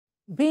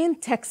Being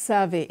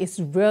tech-savvy is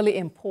really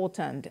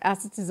important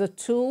as it is a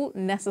tool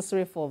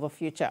necessary for the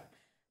future.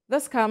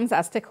 This comes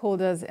as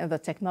stakeholders in the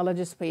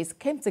technology space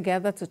came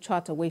together to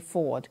chart a way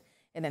forward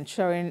in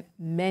ensuring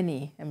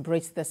many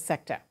embrace this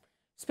sector.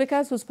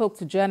 Speakers who spoke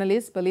to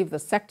journalists believe the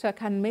sector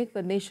can make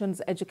the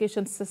nation's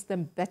education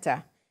system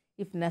better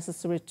if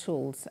necessary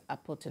tools are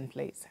put in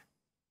place.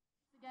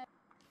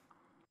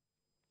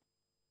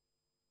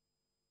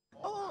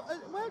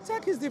 Well,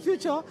 tech is the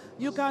future.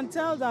 You can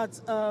tell that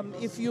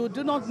if you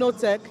do not know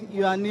tech,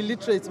 you are an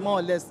illiterate, more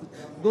or less,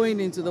 going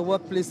into the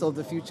workplace of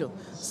the future.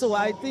 So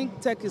I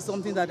think tech is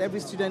something that every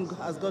student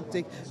has got to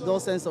take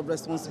those sense of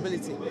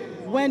responsibility.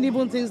 When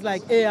even things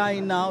like AI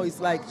now,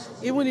 it's like,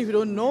 even if you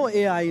don't know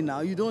AI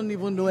now, you don't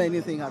even know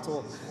anything at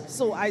all.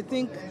 So I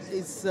think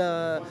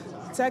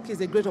tech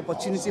is a great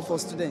opportunity for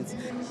students.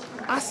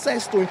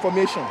 Access to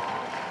information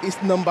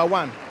is number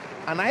one.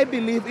 And I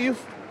believe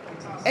if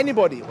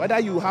anybody, whether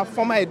you have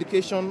formal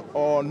education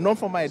or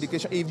non-formal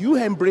education, if you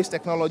embrace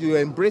technology, you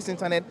embrace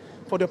internet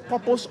for the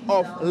purpose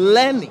of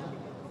learning,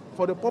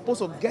 for the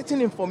purpose of getting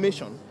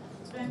information,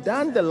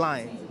 down the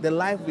line, the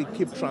life will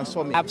keep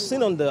transforming. I've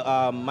seen on the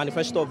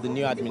manifesto of the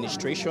new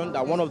administration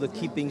that one of the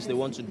key things they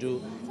want to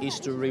do is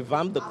to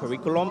revamp the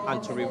curriculum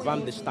and to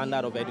revamp the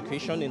standard of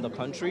education in the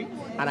country.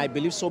 And I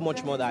believe so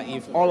much more that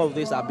if all of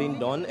this are being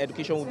done,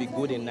 education will be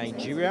good in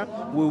Nigeria.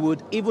 We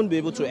would even be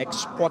able to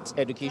export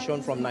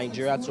education from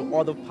Nigeria to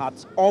other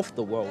parts of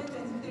the world.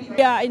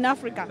 We are in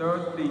Africa.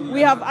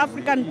 We have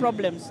African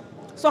problems.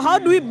 So how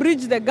do we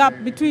bridge the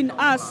gap between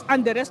us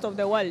and the rest of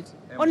the world?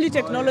 Only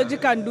technology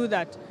can do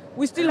that.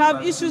 We still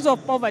have issues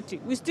of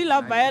poverty. We still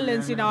have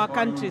violence in our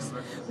countries.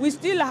 We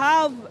still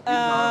have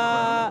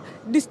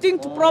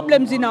distinct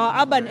problems in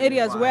our urban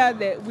areas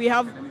where we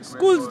have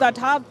schools that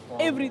have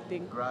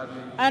everything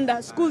and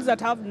schools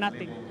that have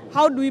nothing.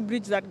 How do we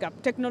bridge that gap?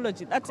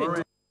 Technology, that's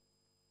it.